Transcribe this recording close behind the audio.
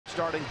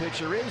Starting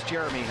pitcher is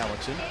Jeremy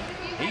Hellickson.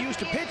 He used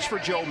to pitch for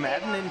Joe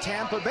Madden in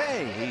Tampa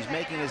Bay. He's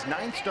making his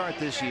 9th start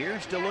this year,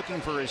 still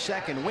looking for his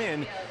 2nd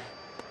win.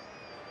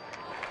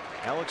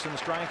 Hellickson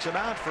strikes him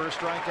out. First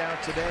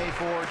strikeout today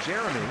for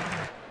Jeremy.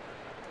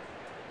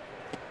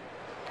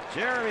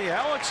 Jeremy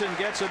Hellickson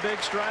gets a big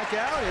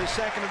strikeout, his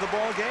 2nd of the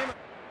ball game.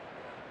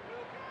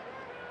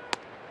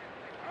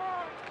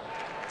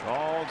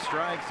 Called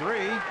strike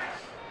 3.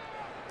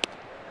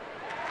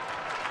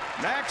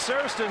 Max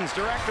Surstons,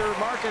 director of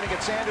marketing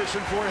at Sanderson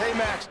Ford. Hey,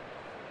 Max.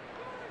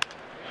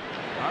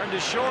 Hard to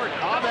short.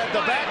 Ahmed,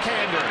 the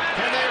backhander.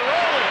 Can they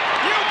roll it?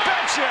 You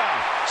betcha!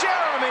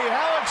 Jeremy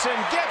Hellickson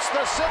gets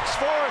the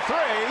 6-4-3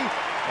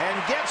 and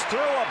gets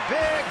through a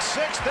big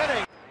 6th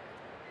inning.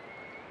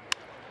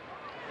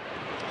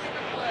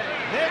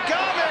 Nick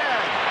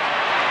Ahmed!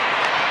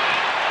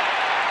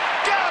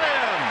 Got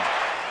him!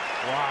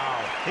 Wow,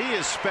 he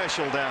is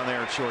special down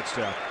there at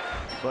shortstop.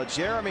 But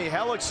Jeremy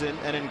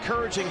Hellickson, an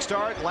encouraging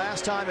start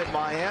last time at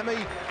Miami,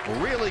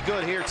 really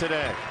good here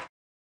today.